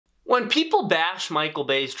When people bash Michael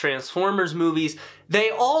Bay's Transformers movies, they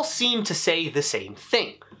all seem to say the same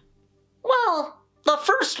thing. Well, the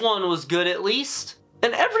first one was good at least.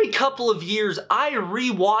 And every couple of years, I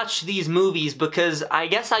rewatch these movies because I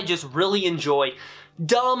guess I just really enjoy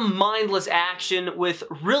dumb, mindless action with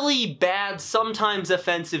really bad, sometimes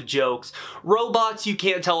offensive jokes, robots you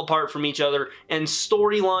can't tell apart from each other, and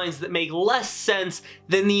storylines that make less sense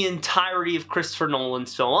than the entirety of Christopher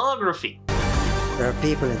Nolan's filmography. There are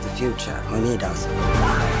people in the future who need us.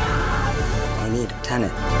 I need a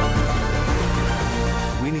tenant.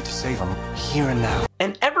 We need to save them here and now.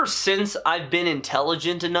 And ever since I've been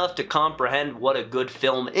intelligent enough to comprehend what a good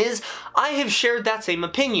film is, I have shared that same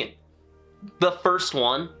opinion. The first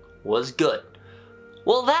one was good.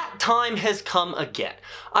 Well, that time has come again.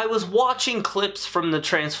 I was watching clips from the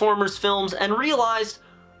Transformers films and realized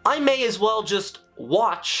I may as well just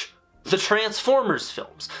watch the Transformers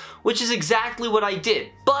films, which is exactly what I did.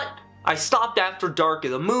 But I stopped after Dark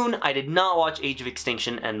of the Moon. I did not watch Age of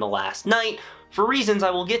Extinction and The Last Knight, for reasons I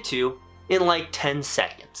will get to in like 10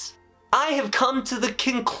 seconds. I have come to the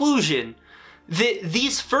conclusion that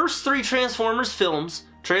these first three Transformers films,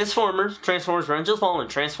 Transformers Revenge of the Fallen, and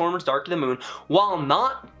Transformers Dark of the Moon, while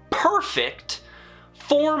not perfect,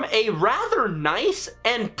 form a rather nice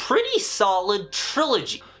and pretty solid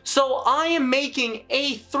trilogy. So I am making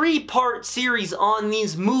a 3-part series on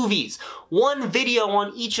these movies, one video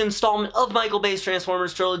on each installment of Michael Bay's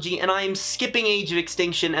Transformers trilogy, and I am skipping Age of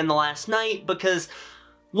Extinction and The Last Knight because,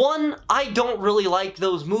 one, I don't really like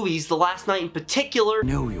those movies, The Last Knight in particular. I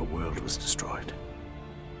know your world was destroyed.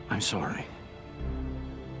 I'm sorry.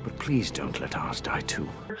 But please don't let ours die too.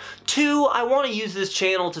 2, I want to use this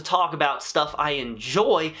channel to talk about stuff I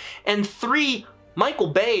enjoy, and 3, Michael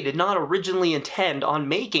Bay did not originally intend on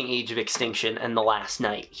making Age of Extinction and The Last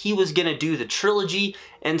Knight. He was gonna do the trilogy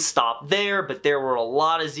and stop there, but there were a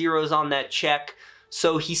lot of zeros on that check,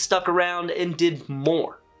 so he stuck around and did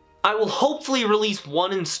more. I will hopefully release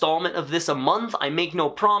one installment of this a month. I make no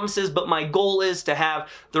promises, but my goal is to have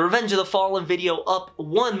the Revenge of the Fallen video up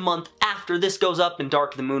 1 month after this goes up, and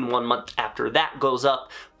Dark of the Moon 1 month after that goes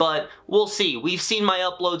up, but we'll see. We've seen my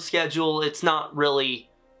upload schedule. It's not really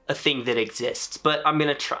a thing that exists, but I'm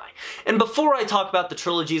gonna try. And before I talk about the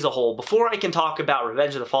trilogy as a whole, before I can talk about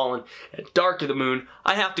Revenge of the Fallen and Dark of the Moon,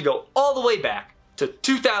 I have to go all the way back to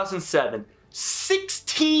 2007,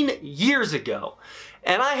 16 years ago,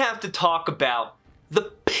 and I have to talk about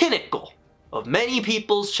the pinnacle of many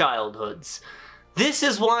people's childhoods. This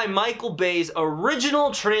is why Michael Bay's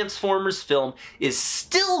original Transformers film is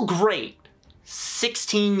still great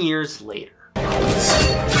 16 years later.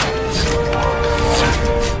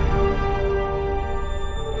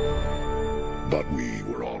 But we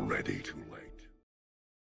were already too late.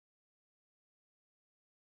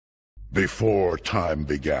 Before time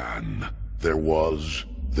began, there was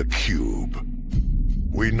the cube.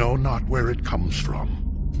 We know not where it comes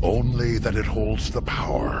from, only that it holds the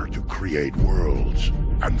power to create worlds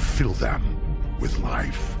and fill them with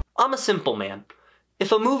life. I'm a simple man.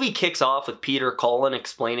 If a movie kicks off with Peter Cullen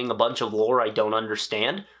explaining a bunch of lore I don't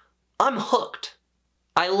understand, I'm hooked.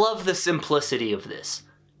 I love the simplicity of this.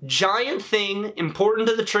 Giant thing, important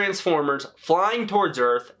to the Transformers, flying towards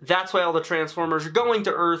Earth. That's why all the Transformers are going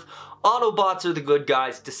to Earth. Autobots are the good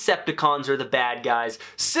guys, Decepticons are the bad guys.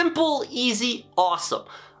 Simple, easy, awesome.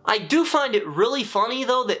 I do find it really funny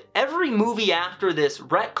though that every movie after this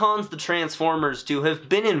retcons the Transformers to have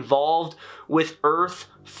been involved with Earth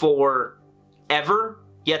forever,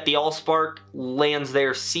 yet the Allspark lands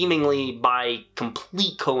there seemingly by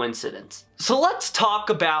complete coincidence. So let's talk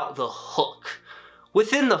about the hook.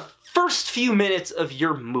 Within the first few minutes of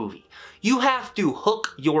your movie, you have to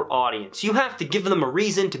hook your audience. You have to give them a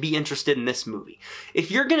reason to be interested in this movie. If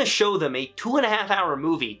you're gonna show them a 2.5-hour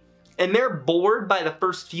movie and they're bored by the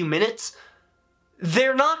first few minutes,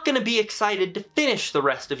 they're not gonna be excited to finish the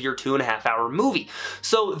rest of your 2.5-hour movie.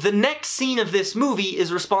 So the next scene of this movie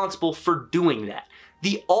is responsible for doing that.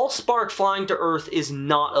 The Allspark flying to Earth is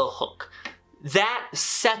not a hook. That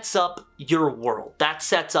sets up your world. That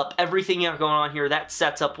sets up everything you have going on here. That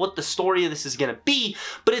sets up what the story of this is going to be,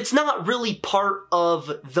 but it's not really part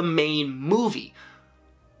of the main movie.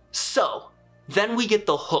 So, then we get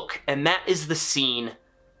the hook, and that is the scene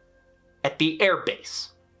at the airbase.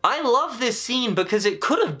 I love this scene because it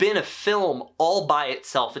could have been a film all by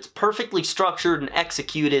itself. It's perfectly structured and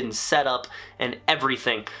executed and set up and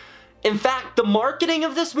everything. In fact, the marketing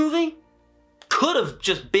of this movie could have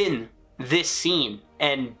just been this scene,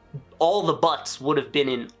 and all the butts would have been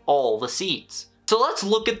in all the seats. So let's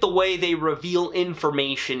look at the way they reveal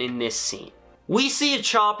information in this scene. We see a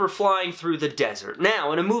chopper flying through the desert.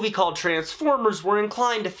 Now, in a movie called Transformers, we're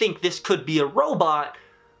inclined to think this could be a robot,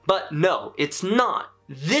 but no, it's not.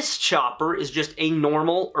 This chopper is just a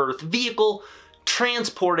normal Earth vehicle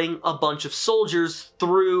transporting a bunch of soldiers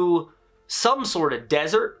through some sort of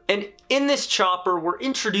desert, and in this chopper we're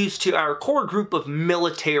introduced to our core group of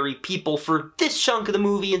military people for this chunk of the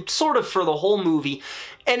movie and sort of for the whole movie,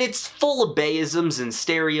 and it's full of bayisms and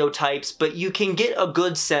stereotypes, but you can get a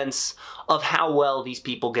good sense of how well these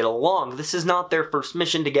people get along. This is not their first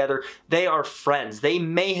mission together, they are friends. They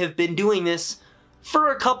may have been doing this for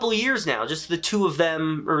a couple years now, just the two of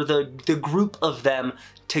them, or the group of them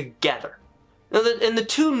together. Now, and the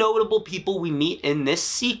two notable people we meet in this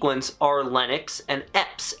sequence are Lennox and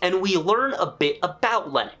Epps, and we learn a bit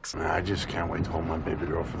about Lennox. I just can't wait to hold my baby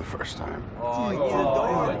girl for the first time.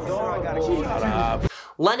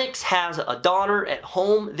 Lennox has a daughter at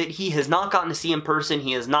home that he has not gotten to see in person.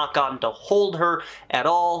 He has not gotten to hold her at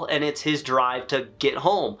all, and it's his drive to get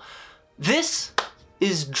home. This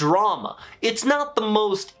is drama. It's not the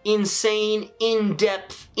most insane,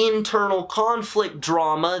 in-depth, internal conflict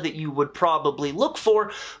drama that you would probably look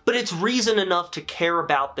for, but it's reason enough to care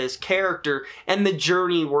about this character and the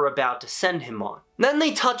journey we're about to send him on. Then they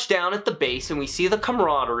touch down at the base and we see the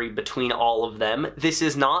camaraderie between all of them. This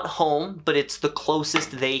is not home, but it's the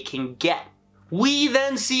closest they can get. We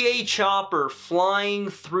then see a chopper flying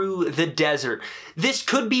through the desert. This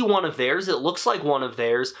could be one of theirs, it looks like one of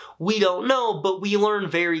theirs, we don't know, but we learn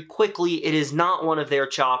very quickly it is not one of their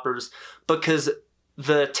choppers because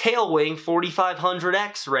the tail wing 4500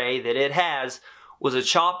 X-ray that it has was a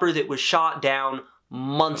chopper that was shot down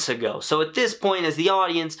months ago. So at this point, as the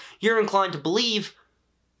audience, you're inclined to believe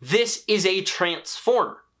this is a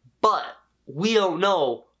Transformer, but we don't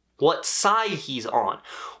know what side he's on.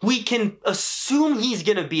 We can assume he's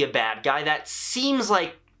gonna be a bad guy. That seems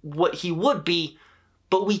like what he would be,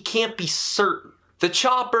 but we can't be certain. The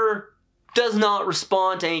chopper does not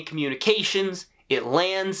respond to any communications. It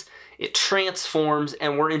lands, it transforms,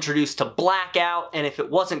 and we're introduced to Blackout, and if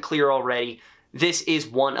it wasn't clear already, this is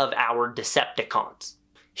one of our Decepticons.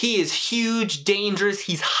 He is huge, dangerous,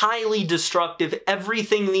 he's highly destructive.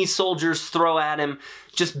 Everything these soldiers throw at him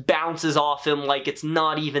just bounces off him like it's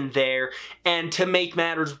not even there. And to make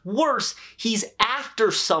matters worse, he's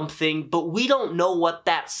after something, but we don't know what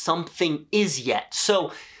that something is yet.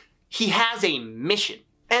 So he has a mission.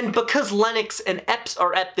 And because Lennox and Epps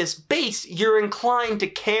are at this base, you're inclined to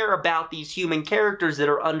care about these human characters that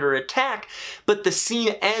are under attack, but the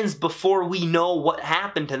scene ends before we know what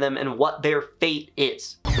happened to them and what their fate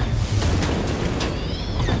is.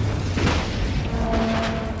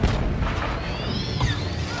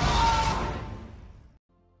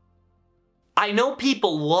 I know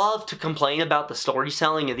people love to complain about the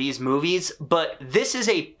storytelling of these movies, but this is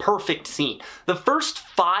a perfect scene. The first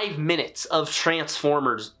 5 minutes of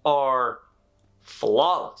Transformers are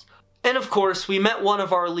flawless. And of course, we met one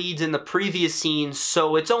of our leads in the previous scene,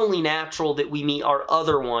 so it's only natural that we meet our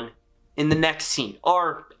other one in the next scene.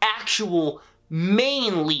 Our actual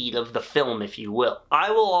main lead of the film, if you will.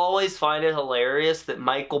 I will always find it hilarious that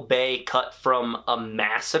Michael Bay cut from a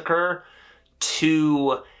massacre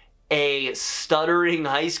to a stuttering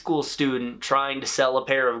high school student trying to sell a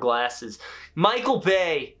pair of glasses. Michael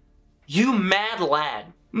Bay, you mad lad.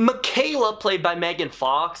 Michaela, played by Megan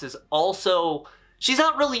Fox, is also, she's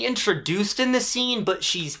not really introduced in this scene, but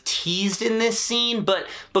she's teased in this scene, but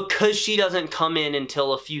because she doesn't come in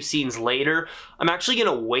until a few scenes later, I'm actually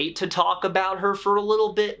gonna wait to talk about her for a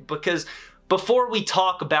little bit, because before we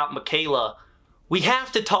talk about Michaela, we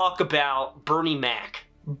have to talk about Bernie Mac.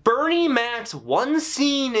 Bernie Mac's one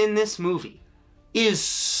scene in this movie is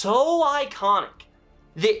so iconic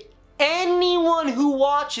that anyone who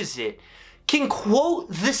watches it can quote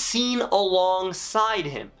the scene alongside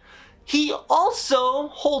him. He also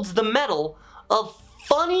holds the medal of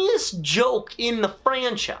funniest joke in the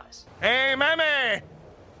franchise. Hey, mammy!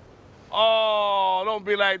 Oh, don't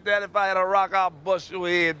be like that. If I had a rock, I'll bust your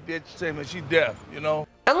head, bitch. Say, man, she deaf, you know?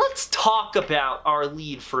 And let's talk about our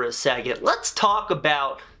lead for a second. Let's talk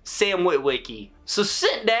about Sam Witwicky. So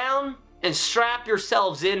sit down and strap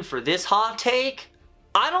yourselves in for this hot take.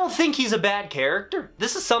 I don't think he's a bad character.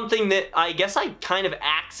 This is something that I guess I kind of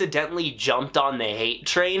accidentally jumped on the hate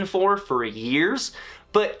train for years.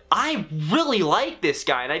 But I really like this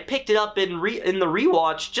guy, and I picked it up in the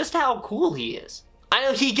rewatch just how cool he is. I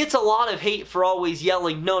know he gets a lot of hate for always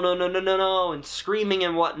yelling, no, no, no, no, no, no, and screaming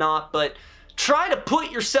and whatnot, but try to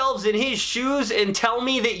put yourselves in his shoes and tell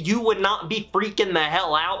me that you would not be freaking the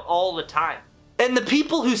hell out all the time. And the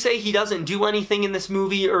people who say he doesn't do anything in this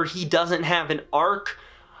movie or he doesn't have an arc,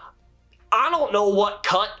 I don't know what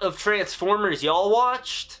cut of Transformers y'all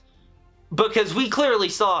watched, because we clearly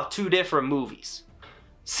saw two different movies.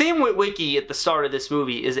 Sam Witwicky at the start of this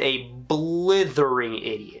movie is a blithering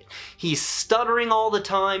idiot. He's stuttering all the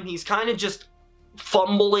time, he's kind of just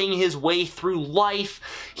fumbling his way through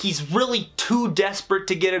life. He's really too desperate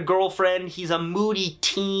to get a girlfriend. He's a moody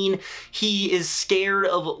teen. He is scared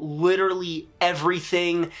of literally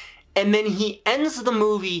everything. And then he ends the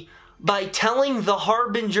movie by telling the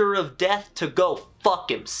Harbinger of Death to go fuck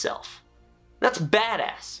himself. That's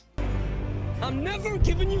badass. I'm never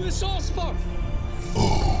giving you this all spark.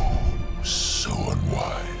 Oh, so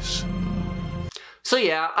unwise. So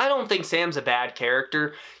yeah, I don't think Sam's a bad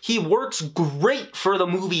character. He works great for the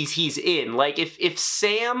movies he's in. Like, if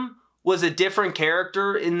Sam was a different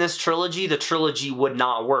character in this trilogy, the trilogy would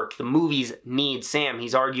not work. The movies need Sam.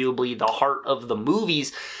 He's arguably the heart of the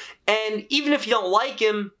movies. And even if you don't like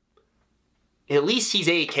him, at least he's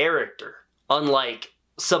a character. Unlike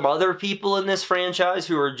some other people in this franchise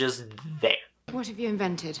who are just there. What have you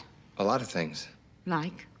invented? A lot of things.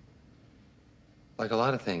 Like? Like a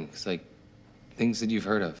lot of things. Like things that you've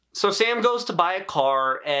heard of. So Sam goes to buy a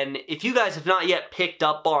car, and if you guys have not yet picked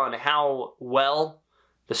up on how well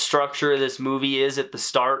the structure of this movie is at the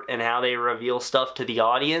start and how they reveal stuff to the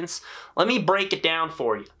audience, let me break it down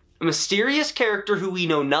for you. A mysterious character who we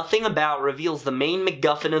know nothing about reveals the main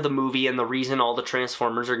MacGuffin of the movie and the reason all the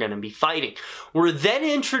Transformers are going to be fighting. We're then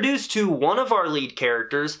introduced to one of our lead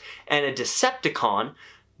characters and a Decepticon.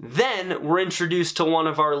 Then we're introduced to one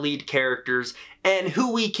of our lead characters and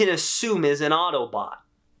who we can assume is an Autobot.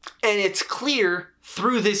 And it's clear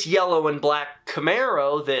through this yellow and black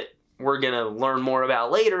Camaro that we're going to learn more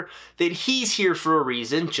about later that he's here for a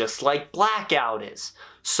reason, just like Blackout is.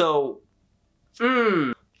 So,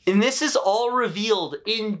 and this is all revealed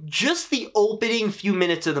in just the opening few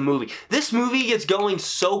minutes of the movie. This movie gets going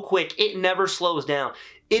so quick, it never slows down.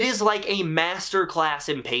 It is like a masterclass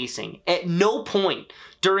in pacing. At no point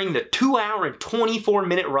during the 2-hour and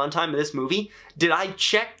 24-minute runtime of this movie did I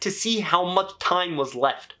check to see how much time was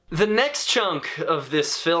left. The next chunk of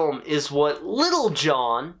this film is what Little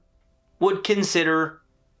John would consider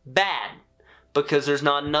bad, because there's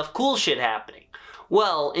not enough cool shit happening.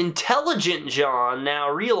 Well, Intelligent John now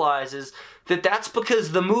realizes that that's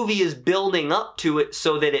because the movie is building up to it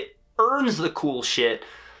so that it earns the cool shit,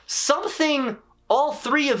 something all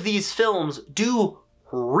three of these films do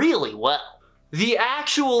really well. The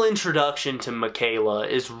actual introduction to Michaela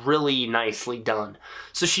is really nicely done.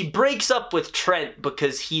 So she breaks up with Trent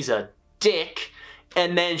because he's a dick,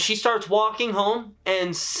 and then she starts walking home,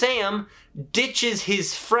 and Sam ditches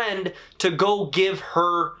his friend to go give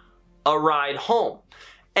her a ride home.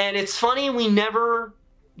 And it's funny, we never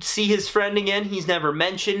see his friend again. He's never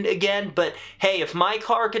mentioned again. But hey, if my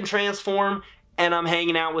car can transform and I'm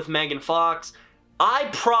hanging out with Megan Fox, I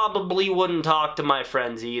probably wouldn't talk to my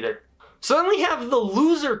friends either. So then we have the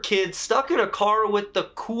loser kid stuck in a car with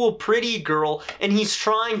the cool pretty girl, and he's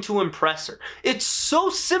trying to impress her. It's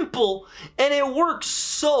so simple and it works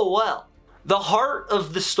so well. The heart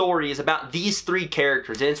of the story is about these three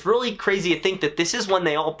characters, and it's really crazy to think that this is when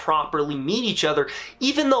they all properly meet each other,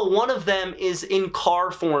 even though one of them is in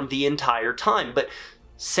car form the entire time. But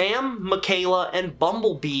Sam, Michaela, and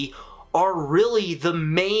Bumblebee are really the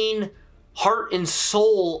main heart and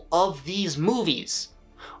soul of these movies.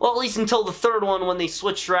 Well, at least until the third one when they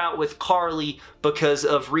switched her out with Carly because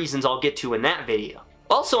of reasons I'll get to in that video.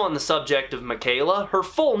 Also on the subject of Michaela, her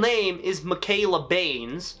full name is Michaela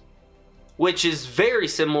Baines, which is very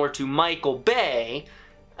similar to Michael Bay.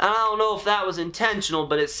 I don't know if that was intentional,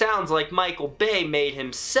 but it sounds like Michael Bay made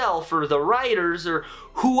himself, or the writers, or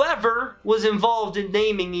whoever was involved in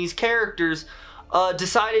naming these characters,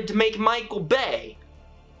 decided to make Michael Bay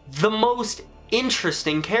the most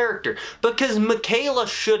interesting character, because Michaela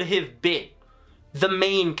should have been the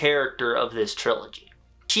main character of this trilogy.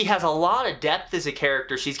 She has a lot of depth as a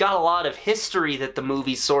character, she's got a lot of history that the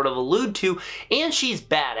movies sort of allude to, and she's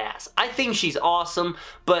badass. I think she's awesome,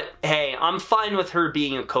 but hey, I'm fine with her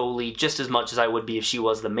being a co-lead just as much as I would be if she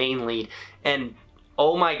was the main lead, and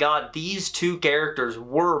oh my god, these two characters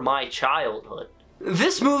were my childhood.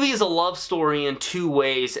 This movie is a love story in two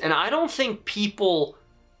ways, and I don't think people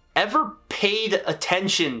ever paid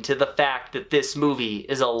attention to the fact that this movie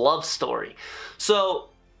is a love story. So,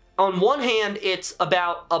 on one hand, it's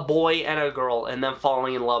about a boy and a girl and them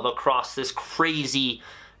falling in love across this crazy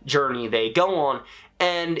journey they go on.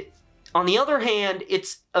 And on the other hand,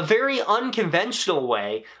 it's a very unconventional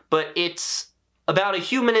way, but it's about a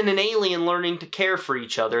human and an alien learning to care for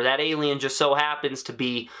each other. That alien just so happens to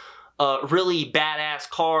be a really badass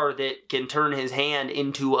car that can turn his hand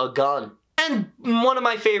into a gun. And one of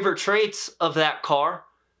my favorite traits of that car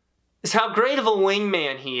is how great of a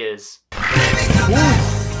wingman he is.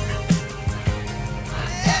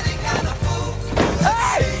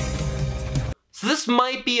 So this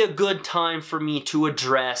might be a good time for me to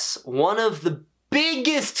address one of the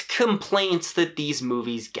biggest complaints that these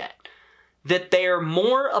movies get. That they are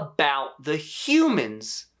more about the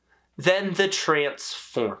humans than the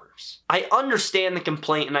Transformers. I understand the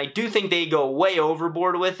complaint, and I do think they go way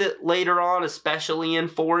overboard with it later on, especially in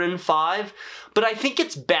 4 and 5, but I think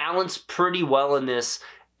it's balanced pretty well in this,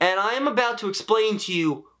 and I am about to explain to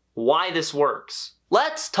you why this works.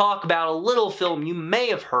 Let's talk about a little film you may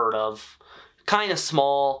have heard of. Kind of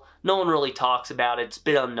small, no one really talks about it, it's a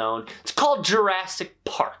bit unknown. It's called Jurassic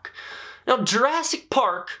Park. Now, Jurassic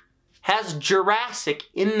Park has Jurassic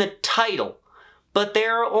in the title, but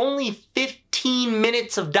there are only 15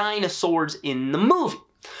 minutes of dinosaurs in the movie.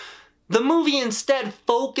 The movie instead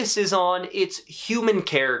focuses on its human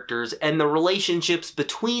characters and the relationships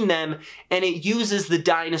between them, and it uses the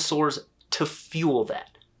dinosaurs to fuel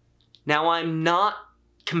that. Now, I'm not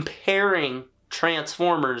comparing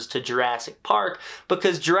Transformers to Jurassic Park,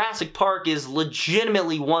 because Jurassic Park is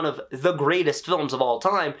legitimately one of the greatest films of all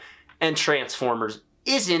time, and Transformers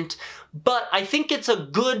isn't, but I think it's a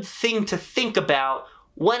good thing to think about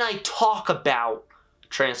when I talk about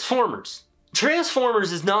Transformers.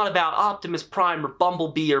 Transformers is not about Optimus Prime or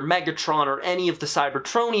Bumblebee or Megatron or any of the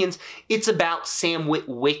Cybertronians, it's about Sam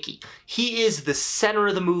Witwicky. He is the center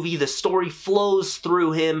of the movie, the story flows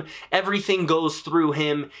through him, everything goes through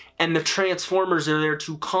him, and the Transformers are there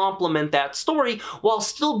to complement that story while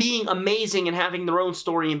still being amazing and having their own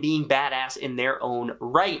story and being badass in their own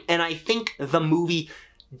right. And I think the movie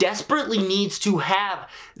desperately needs to have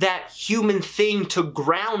that human thing to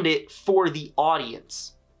ground it for the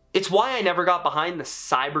audience. It's why I never got behind the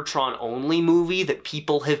Cybertron-only movie that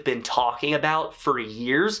people have been talking about for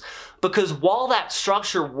years, because while that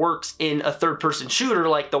structure works in a third-person shooter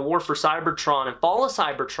like the War for Cybertron and Fall of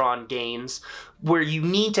Cybertron games, where you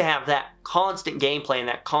need to have that constant gameplay and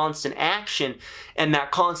that constant action and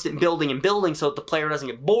that constant building and building so that the player doesn't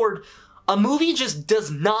get bored, a movie just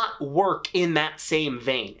does not work in that same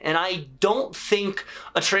vein. And I don't think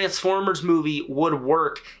a Transformers movie would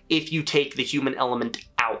work if you take the human element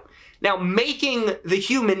out. Now, making the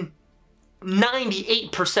human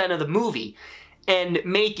 98% of the movie and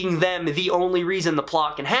making them the only reason the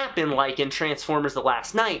plot can happen, like in Transformers The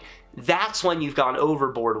Last Knight, that's when you've gone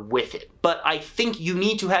overboard with it. But I think you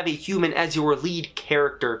need to have a human as your lead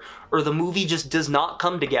character, or the movie just does not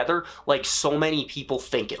come together like so many people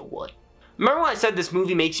think it would. Remember when I said this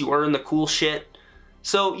movie makes you earn the cool shit?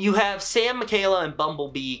 So you have Sam, Michaela, and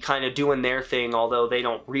Bumblebee kind of doing their thing, although they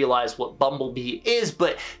don't realize what Bumblebee is,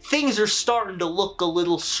 but things are starting to look a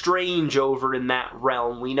little strange over in that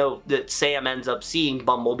realm. We know that Sam ends up seeing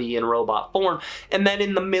Bumblebee in robot form, and then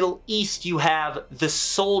in the Middle East you have the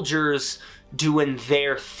soldiers doing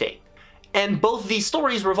their thing. And both of these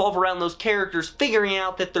stories revolve around those characters figuring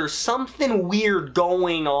out that there's something weird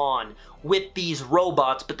going on with these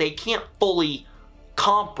robots, but they can't fully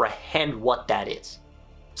comprehend what that is.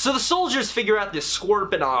 So the soldiers figure out this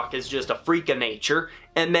Scorponok is just a freak of nature,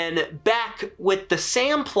 and then back with the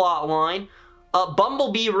Sam plot line,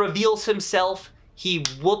 Bumblebee reveals himself, he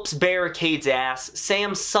whoops Barricade's ass,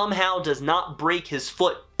 Sam somehow does not break his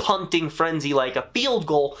foot punting Frenzy like a field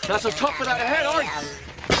goal. That's a tough one out ahead, aren't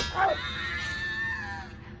you?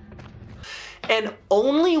 And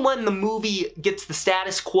only when the movie gets the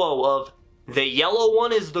status quo of the yellow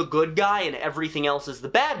one is the good guy and everything else is the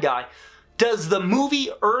bad guy, does the movie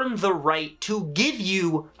earn the right to give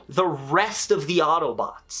you the rest of the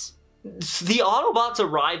Autobots. The Autobots'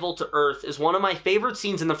 arrival to Earth is one of my favorite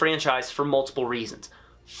scenes in the franchise for multiple reasons.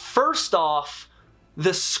 First off,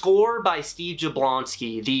 the score by Steve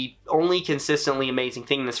Jablonsky, the only consistently amazing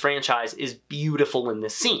thing in this franchise, is beautiful in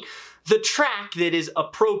this scene. The track that is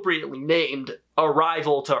appropriately named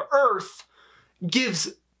Arrival to Earth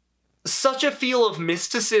gives such a feel of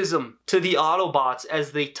mysticism to the Autobots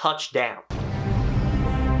as they touch down.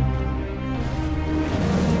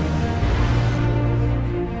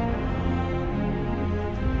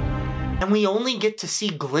 And we only get to see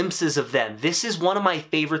glimpses of them. This is one of my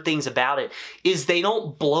favorite things about it, is they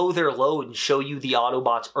don't blow their load and show you the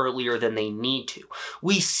Autobots earlier than they need to.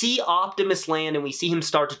 We see Optimus land and we see him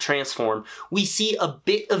start to transform. We see a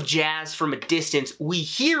bit of jazz from a distance. We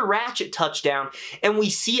hear Ratchet touchdown, and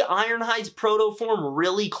we see Ironhide's protoform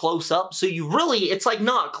really close up, so it's like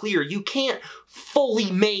not clear. You can't fully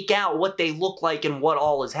make out what they look like and what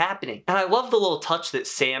all is happening. And I love the little touch that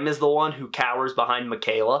Sam is the one who cowers behind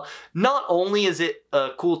Michaela. Not only is it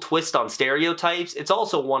a cool twist on stereotypes, it's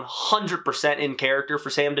also 100% in character for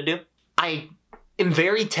Sam to do. I am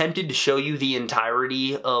very tempted to show you the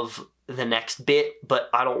entirety of the next bit, but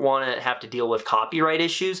I don't want to have to deal with copyright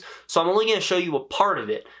issues, so I'm only going to show you a part of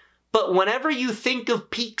it. But whenever you think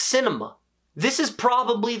of peak cinema, this is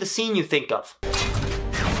probably the scene you think of.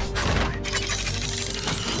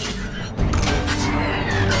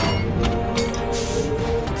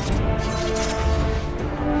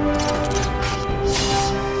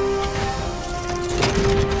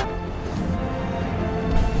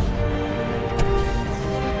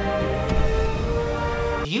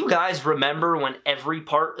 Do you guys remember when every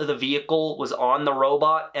part of the vehicle was on the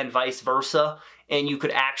robot and vice versa, and you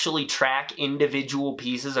could actually track individual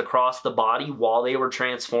pieces across the body while they were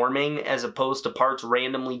transforming, as opposed to parts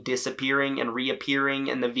randomly disappearing and reappearing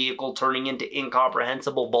and the vehicle turning into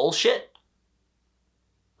incomprehensible bullshit?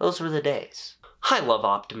 Those were the days. I love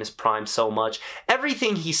Optimus Prime so much.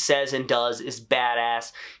 Everything he says and does is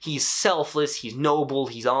badass. He's selfless, he's noble,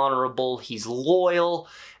 he's honorable, he's loyal,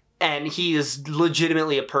 and he is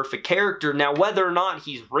legitimately a perfect character. Now, whether or not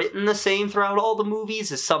he's written the same throughout all the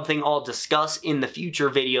movies is something I'll discuss in the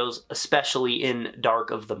future videos, especially in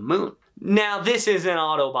Dark of the Moon. Now, this is an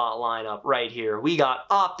Autobot lineup right here. We got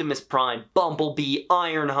Optimus Prime, Bumblebee,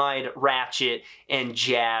 Ironhide, Ratchet, and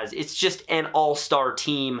Jazz. It's just an all-star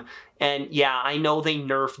team. And yeah, I know they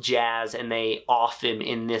nerf Jazz and they off him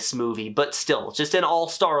in this movie, but still, just an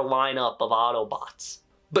all-star lineup of Autobots.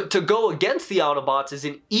 But to go against the Autobots is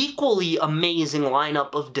an equally amazing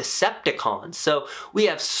lineup of Decepticons. So we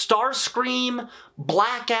have Starscream,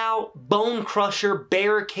 Blackout, Bone Crusher,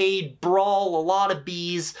 Barricade, Brawl, a lot of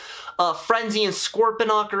bees. Frenzy and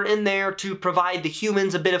Scorponok are in there to provide the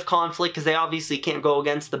humans a bit of conflict because they obviously can't go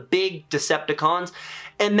against the big Decepticons.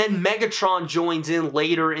 And then Megatron joins in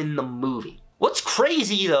later in the movie. What's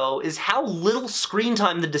crazy, though, is how little screen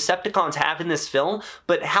time the Decepticons have in this film,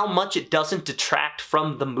 but how much it doesn't detract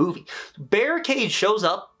from the movie. Barricade shows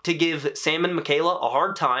up to give Sam and Michaela a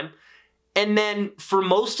hard time, and then for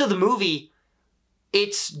most of the movie,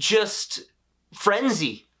 it's just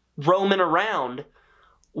Frenzy roaming around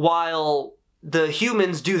while the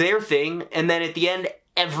humans do their thing, and then at the end,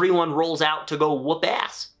 everyone rolls out to go whoop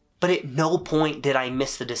ass. But at no point did I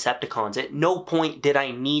miss the Decepticons. At no point did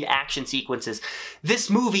I need action sequences. This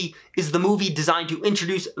movie is the movie designed to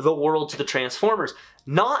introduce the world to the Transformers.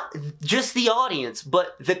 Not just the audience,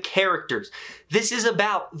 but the characters. This is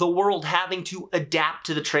about the world having to adapt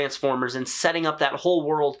to the Transformers and setting up that whole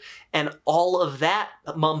world and all of that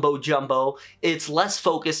mumbo jumbo. It's less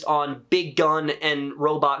focused on big gun and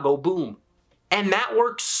robot go boom. And that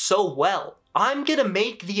works so well. I'm gonna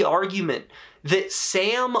make the argument that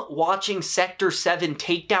Sam watching Sector 7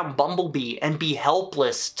 take down Bumblebee and be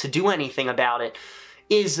helpless to do anything about it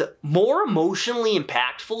is more emotionally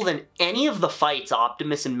impactful than any of the fights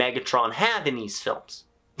Optimus and Megatron have in these films.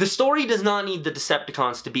 The story does not need the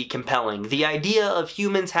Decepticons to be compelling. The idea of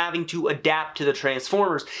humans having to adapt to the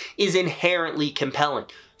Transformers is inherently compelling.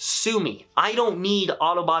 Sue me, I don't need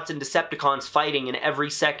Autobots and Decepticons fighting in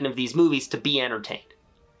every second of these movies to be entertained.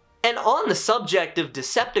 And on the subject of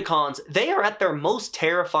Decepticons, they are at their most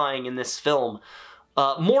terrifying in this film,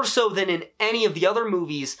 more so than in any of the other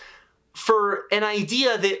movies, for an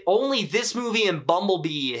idea that only this movie and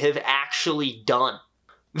Bumblebee have actually done.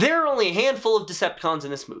 There are only a handful of Decepticons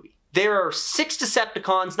in this movie. There are 6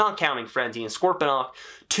 Decepticons, not counting Frenzy and Scorponok,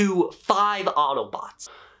 to 5 Autobots.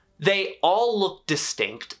 They all look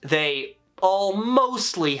distinct. They all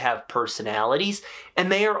mostly have personalities,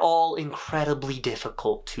 and they are all incredibly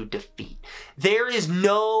difficult to defeat. There is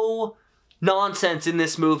no nonsense in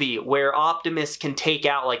this movie where Optimus can take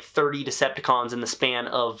out like 30 Decepticons in the span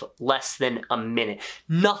of less than a minute.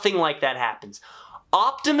 Nothing like that happens.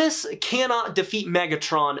 Optimus cannot defeat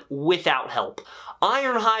Megatron without help.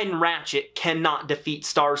 Ironhide and Ratchet cannot defeat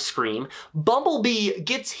Starscream. Bumblebee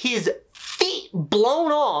gets his feet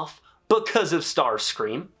blown off because of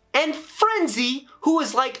Starscream. And Frenzy, who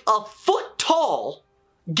is like a foot tall,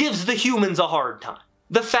 gives the humans a hard time.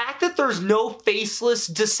 The fact that there's no faceless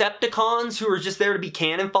Decepticons who are just there to be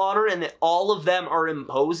cannon fodder and that all of them are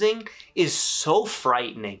imposing is so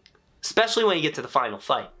frightening, especially when you get to the final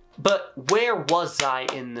fight. But where was I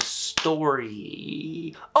in the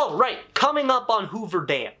story? Oh, right, coming up on Hoover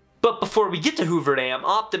Dam. But before we get to Hoover Dam,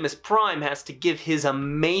 Optimus Prime has to give his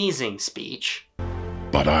amazing speech.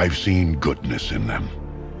 But I've seen goodness in them.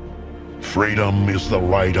 Freedom is the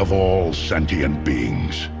right of all sentient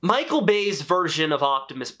beings. Michael Bay's version of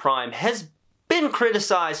Optimus Prime has been been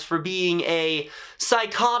criticized for being a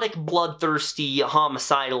psychotic, bloodthirsty,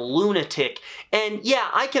 homicidal lunatic. And yeah,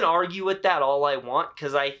 I can argue with that all I want,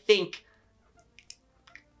 because I think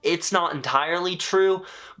it's not entirely true.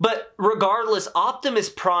 But regardless, Optimus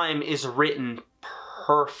Prime is written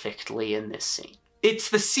perfectly in this scene. It's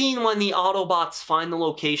the scene when the Autobots find the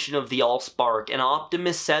location of the Allspark, and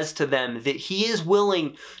Optimus says to them that he is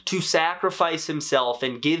willing to sacrifice himself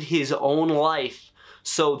and give his own life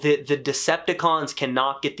so that the Decepticons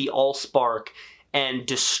cannot get the Allspark and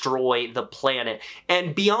destroy the planet.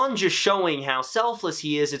 And beyond just showing how selfless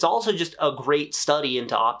he is, it's also just a great study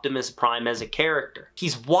into Optimus Prime as a character.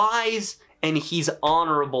 He's wise, and he's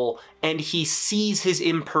honorable, and he sees his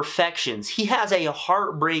imperfections. He has a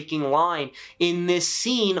heartbreaking line in this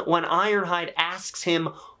scene when Ironhide asks him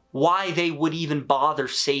why they would even bother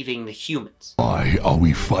saving the humans. Why are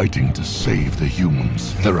we fighting to save the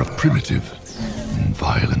humans? They're a primitive and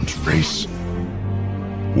violent race.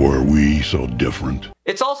 Were we so different?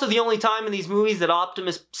 It's also the only time in these movies that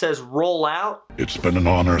Optimus says roll out. It's been an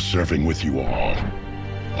honor serving with you all.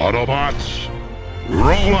 Autobots,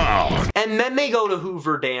 roll out! And then they go to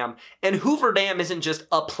Hoover Dam, and Hoover Dam isn't just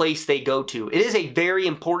a place they go to. It is a very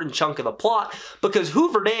important chunk of the plot, because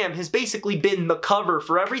Hoover Dam has basically been the cover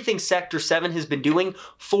for everything Sector 7 has been doing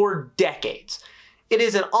for decades. It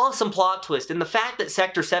is an awesome plot twist, and the fact that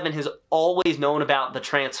Sector 7 has always known about the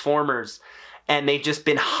Transformers, and they've just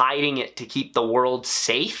been hiding it to keep the world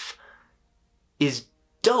safe, is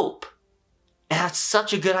dope. And that's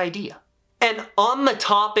such a good idea. And on the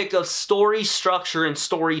topic of story structure and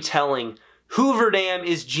storytelling, Hoover Dam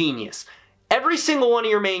is genius. Every single one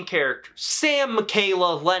of your main characters, Sam,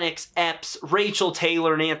 Michaela, Lennox, Epps, Rachel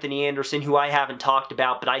Taylor, and Anthony Anderson, who I haven't talked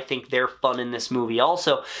about, but I think they're fun in this movie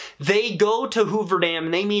also, they go to Hoover Dam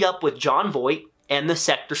and they meet up with John Voight and the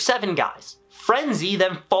Sector 7 guys. Frenzy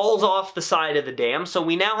then falls off the side of the dam, so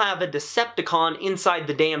we now have a Decepticon inside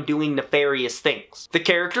the dam doing nefarious things. The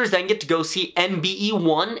characters then get to go see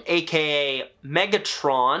NBE-1, aka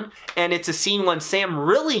Megatron, and it's a scene when Sam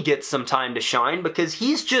really gets some time to shine because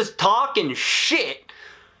he's just talking shit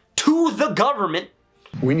to the government.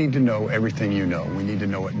 We need to know everything you know. We need to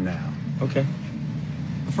know it now. Okay.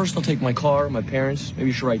 But first I'll take my car, my parents. Maybe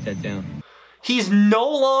you should write that down. He's no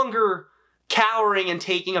longer cowering and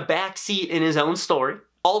taking a back seat in his own story.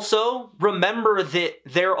 Also, remember that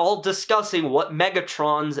they're all discussing what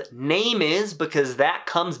Megatron's name is, because that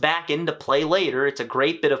comes back into play later. It's a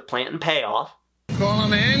great bit of plant and payoff. Call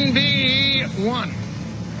him NBE-1.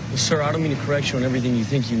 Well, sir, I don't mean to correct you on everything you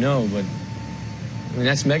think you know, but I mean,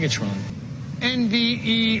 that's Megatron.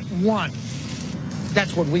 NBE-1.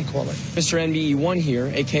 That's what we call it. Mr. NBE-1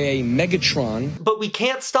 here, aka Megatron. But we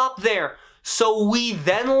can't stop there. So we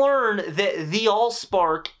then learn that the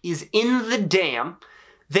Allspark is in the dam.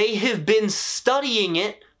 They have been studying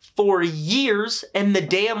it for years, and the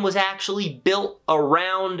dam was actually built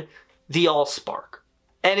around the Allspark.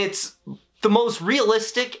 And it's the most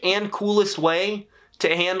realistic and coolest way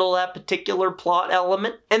to handle that particular plot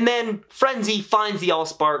element. And then Frenzy finds the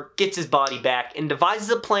Allspark, gets his body back, and devises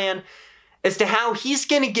a plan as to how he's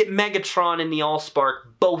going to get Megatron and the Allspark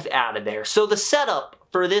both out of there. So the setup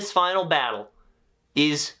for this final battle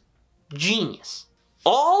is genius.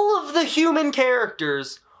 All of the human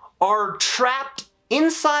characters are trapped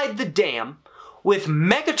inside the dam with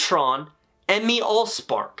Megatron and the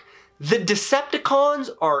Allspark. The Decepticons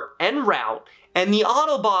are en route, and the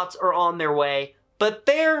Autobots are on their way, but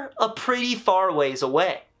they're a pretty far ways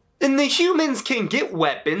away. And the humans can get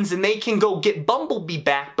weapons, and they can go get Bumblebee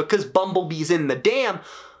back because Bumblebee's in the dam,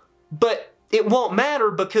 but it won't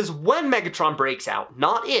matter because when Megatron breaks out,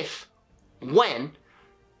 not if, when,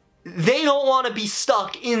 they don't want to be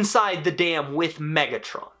stuck inside the dam with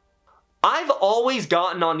Megatron. I've always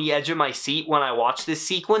gotten on the edge of my seat when I watch this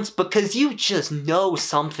sequence because you just know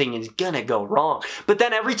something is gonna go wrong. But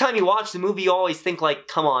then every time you watch the movie, you always think like,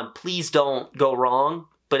 come on, please don't go wrong,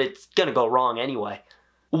 but it's gonna go wrong anyway.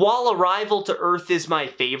 While Arrival to Earth is my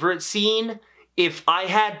favorite scene, if I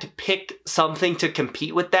had to pick something to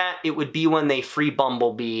compete with that, it would be when they free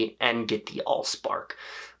Bumblebee and get the Allspark.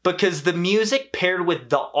 Because the music paired with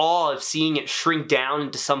the awe of seeing it shrink down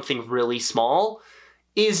into something really small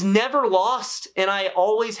is never lost, and I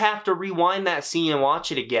always have to rewind that scene and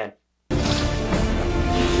watch it again.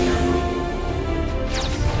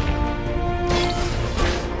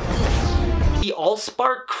 The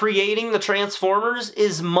Allspark creating the Transformers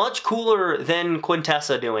is much cooler than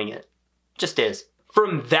Quintessa doing it. Just is.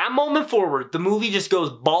 From that moment forward, the movie just goes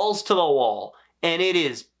balls to the wall, and it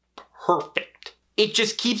is perfect. it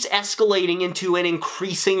just keeps escalating into an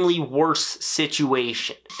increasingly worse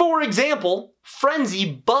situation. For example,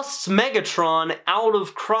 Frenzy busts Megatron out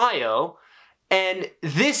of cryo, and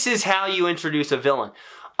this is how you introduce a villain.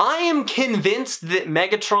 I am convinced that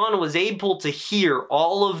Megatron was able to hear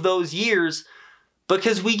all of those years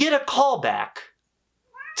because we get a callback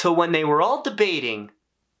to when they were all debating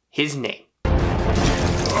his name.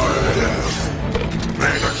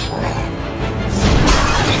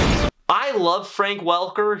 I love Frank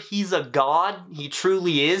Welker. He's a god. He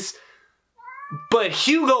truly is. But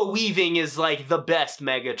Hugo Weaving is like the best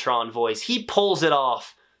Megatron voice. He pulls it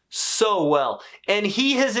off so well. And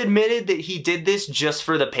he has admitted that he did this just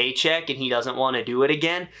for the paycheck and he doesn't want to do it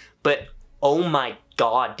again. But oh my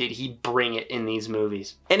god, did he bring it in these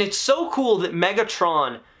movies. And it's so cool that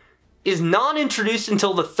Megatron is not introduced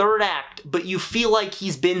until the third act, but you feel like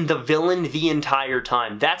he's been the villain the entire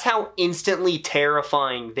time. That's how instantly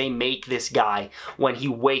terrifying they make this guy when he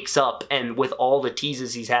wakes up and with all the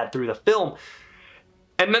teases he's had through the film.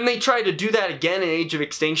 And then they try to do that again in Age of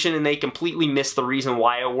Extinction and they completely miss the reason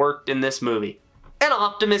why it worked in this movie. And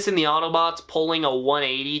Optimus and the Autobots pulling a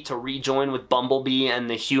 180 to rejoin with Bumblebee and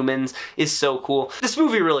the humans is so cool. This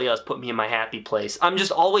movie really does put me in my happy place. I'm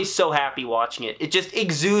just always so happy watching it. It just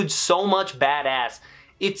exudes so much badass.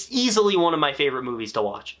 It's easily one of my favorite movies to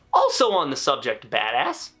watch. Also on the subject of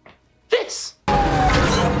badass, this.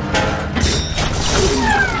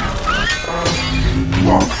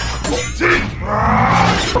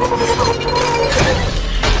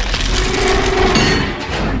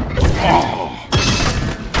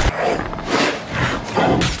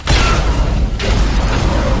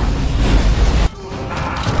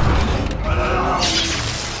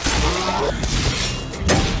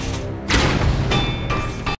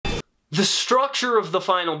 The structure of the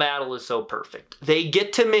final battle is so perfect. They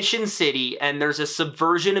get to Mission City, and there's a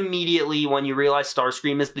subversion immediately when you realize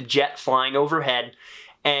Starscream is the jet flying overhead,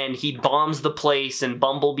 and he bombs the place, and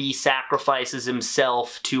Bumblebee sacrifices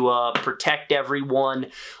himself to protect everyone,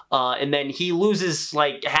 and then he loses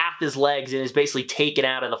like half his legs and is basically taken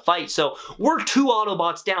out of the fight. So we're 2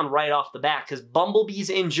 Autobots down right off the bat, because Bumblebee's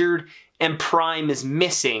injured and Prime is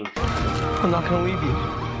missing. I'm not gonna leave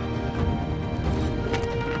you.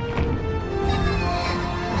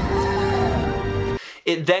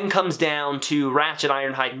 It then comes down to Ratchet,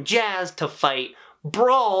 Ironhide, and Jazz to fight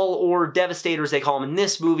Brawl, or Devastator as they call him in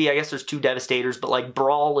this movie. I guess there's 2 Devastators, but like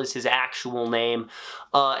Brawl is his actual name.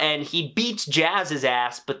 And he beats Jazz's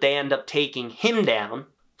ass, but they end up taking him down.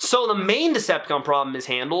 So the main Decepticon problem is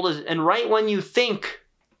handled, and right when you think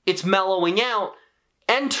it's mellowing out,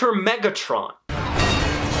 enter Megatron.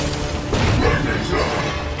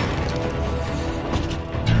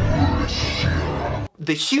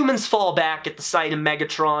 The humans fall back at the sight of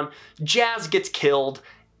Megatron, Jazz gets killed,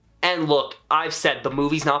 and look, I've said the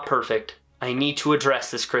movie's not perfect. I need to address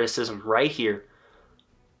this criticism right here.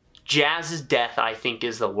 Jazz's death, I think,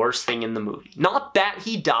 is the worst thing in the movie. Not that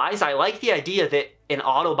he dies. I like the idea that an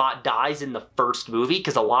Autobot dies in the first movie,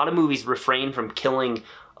 because a lot of movies refrain from killing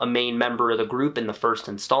a main member of the group in the first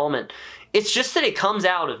installment. It's just that it comes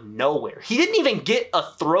out of nowhere. He didn't even get a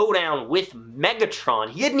throwdown with Megatron.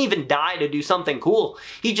 He didn't even die to do something cool.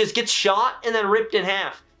 He just gets shot and then ripped in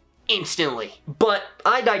half instantly. But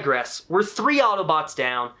I digress. We're 3 Autobots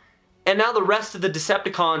down, and now the rest of the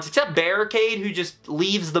Decepticons, except Barricade, who just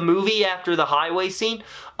leaves the movie after the highway scene,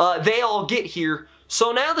 they all get here.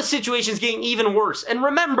 So now the situation's getting even worse. And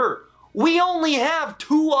remember, we only have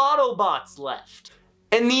 2 Autobots left.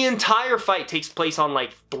 And the entire fight takes place on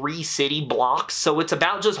like 3 city blocks, so it's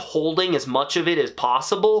about just holding as much of it as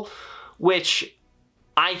possible, which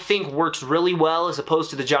I think works really well as opposed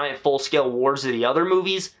to the giant full-scale wars of the other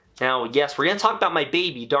movies. Now, yes, we're going to talk about my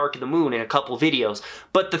baby, Dark of the Moon, in a couple videos,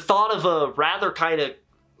 but the thought of a rather kind of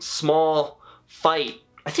small fight,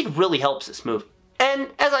 I think really helps this movie. And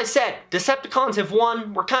as I said, Decepticons have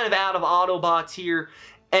won, we're kind of out of Autobots here,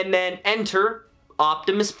 and then enter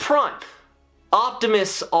Optimus Prime.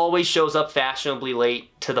 Optimus always shows up fashionably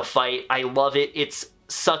late to the fight. I love it. It's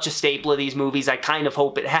such a staple of these movies. I kind of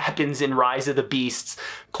hope it happens in Rise of the Beasts,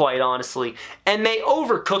 quite honestly. And they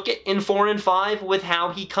overcook it in 4 and 5 with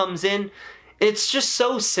how he comes in. It's just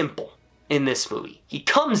so simple in this movie. He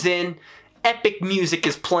comes in, epic music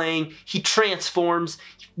is playing, he transforms,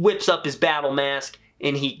 he whips up his battle mask,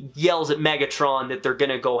 and he yells at Megatron that they're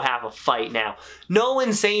gonna go have a fight now. No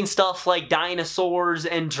insane stuff like dinosaurs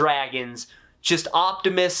and dragons, just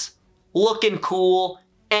Optimus looking cool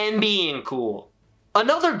and being cool.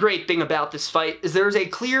 Another great thing about this fight is there's a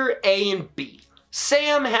clear A and B.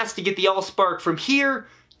 Sam has to get the Allspark from here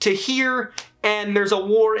to here, and there's a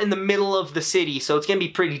war in the middle of the city, so it's going to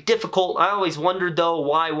be pretty difficult. I always wondered, though,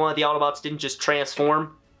 why one of the Autobots didn't just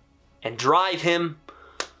transform and drive him.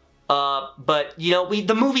 But, you know,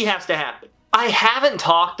 the movie has to happen. I haven't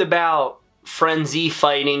talked about Frenzy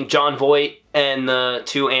fighting John Voight and the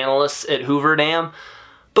two analysts at Hoover Dam,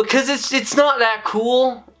 because it's not that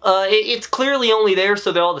cool. It's clearly only there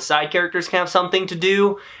so that all the side characters can have something to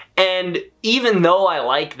do. And even though I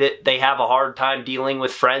like that they have a hard time dealing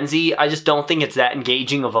with Frenzy, I just don't think it's that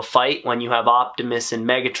engaging of a fight when you have Optimus and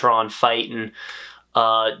Megatron fighting,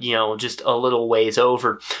 you know, just a little ways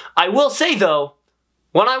over. I will say, though,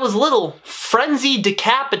 when I was little, Frenzy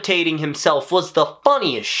decapitating himself was the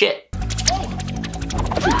funniest shit.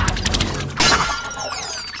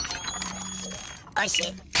 I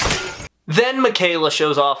see. Then Michaela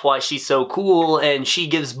shows off why she's so cool, and she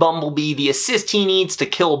gives Bumblebee the assist he needs to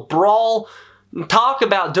kill Brawl. Talk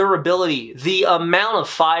about durability. The amount of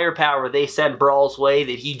firepower they send Brawl's way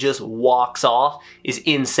that he just walks off is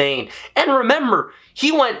insane. And remember,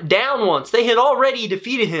 he went down once. They had already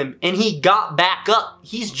defeated him, and he got back up.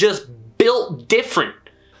 He's just built different.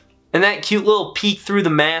 And that cute little peek through the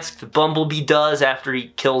mask that Bumblebee does after he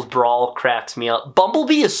kills Brawl cracks me up.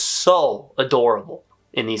 Bumblebee is so adorable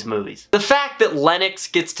in these movies. The fact that Lennox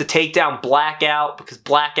gets to take down Blackout because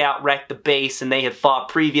Blackout wrecked the base and they had fought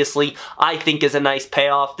previously, I think is a nice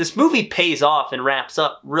payoff. This movie pays off and wraps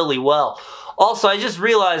up really well. Also, I just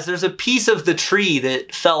realized there's a piece of the tree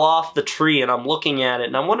that fell off the tree, and I'm looking at it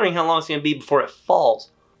and I'm wondering how long it's going to be before it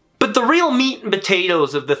falls. But the real meat and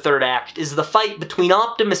potatoes of the third act is the fight between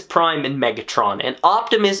Optimus Prime and Megatron, and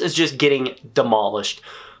Optimus is just getting demolished.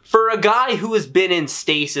 For a guy who has been in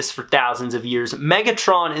stasis for thousands of years,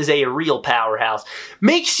 Megatron is a real powerhouse.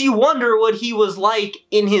 Makes you wonder what he was like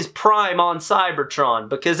in his prime on Cybertron,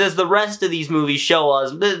 because as the rest of these movies show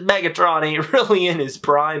us, Megatron ain't really in his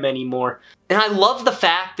prime anymore. And I love the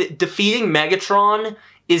fact that defeating Megatron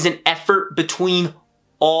is an effort between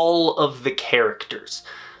all of the characters.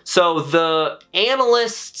 So the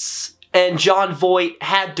analysts and John Voight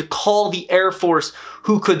had to call the Air Force,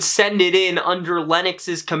 who could send it in under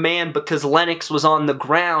Lennox's command because Lennox was on the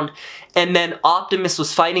ground, and then Optimus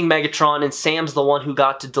was fighting Megatron and Sam's the one who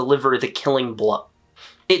got to deliver the killing blow.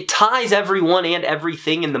 It ties everyone and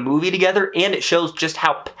everything in the movie together, and it shows just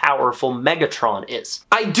how powerful Megatron is.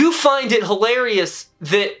 I do find it hilarious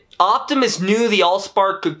that Optimus knew the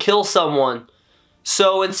Allspark could kill someone,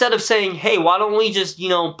 so instead of saying, hey, why don't we just, you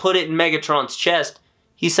know, put it in Megatron's chest,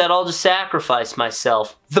 he said, I'll just sacrifice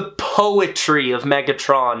myself. The poetry of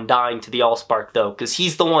Megatron dying to the Allspark, though, because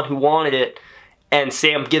he's the one who wanted it, and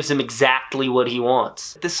Sam gives him exactly what he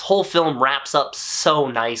wants. This whole film wraps up so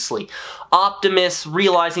nicely. Optimus,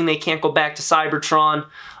 realizing they can't go back to Cybertron,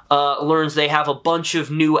 learns they have a bunch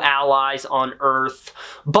of new allies on Earth.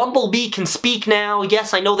 Bumblebee can speak now.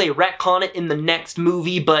 Yes, I know they retcon it in the next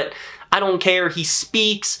movie, but I don't care. He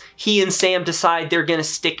speaks. He and Sam decide they're gonna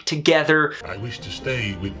stick together. I wish to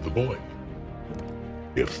stay with the boy.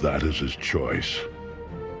 If that is his choice.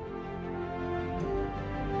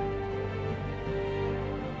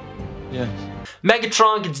 Yes.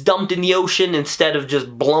 Megatron gets dumped in the ocean instead of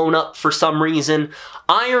just blown up for some reason.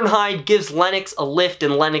 Ironhide gives Lennox a lift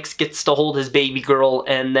and Lennox gets to hold his baby girl,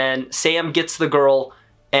 and then Sam gets the girl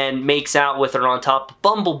and makes out with her on top of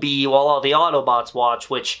Bumblebee while all the Autobots watch,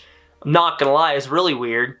 which, I'm not gonna lie, is really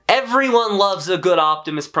weird. Everyone loves a good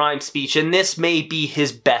Optimus Prime speech, and this may be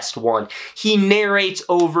his best one. He narrates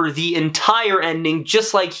over the entire ending,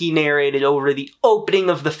 just like he narrated over the opening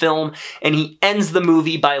of the film, and he ends the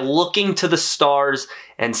movie by looking to the stars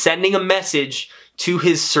and sending a message to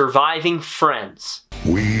his surviving friends.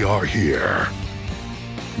 We are here.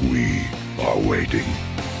 We are waiting.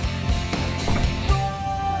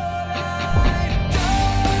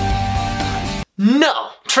 No!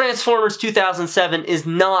 Transformers 2007 is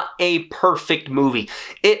not a perfect movie.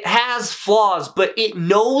 It has flaws, but it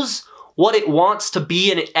knows what it wants to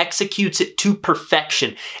be and it executes it to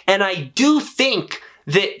perfection. And I do think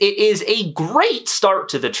that it is a great start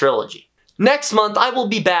to the trilogy. Next month, I will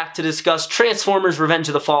be back to discuss Transformers Revenge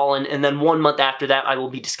of the Fallen, and then 1 month after that, I will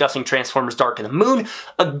be discussing Transformers Dark of the Moon.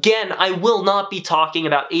 Again, I will not be talking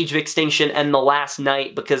about Age of Extinction and The Last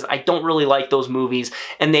Knight because I don't really like those movies,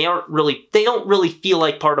 and they don't really feel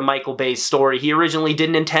like part of Michael Bay's story. He originally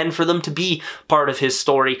didn't intend for them to be part of his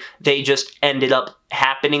story. They just ended up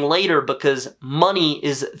happening later because money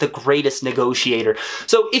is the greatest negotiator.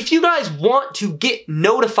 So if you guys want to get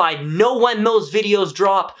notified, know when those videos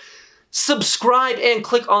drop, subscribe and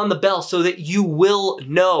click on the bell so that you will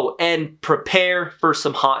know, and prepare for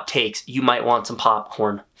some hot takes. You might want some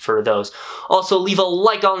popcorn for those. Also, leave a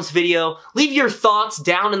like on this video. Leave your thoughts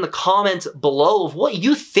down in the comments below of what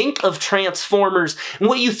you think of Transformers and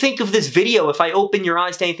what you think of this video. If I open your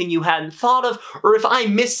eyes to anything you hadn't thought of, or if I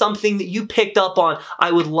missed something that you picked up on,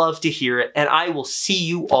 I would love to hear it, and I will see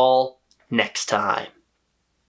you all next time.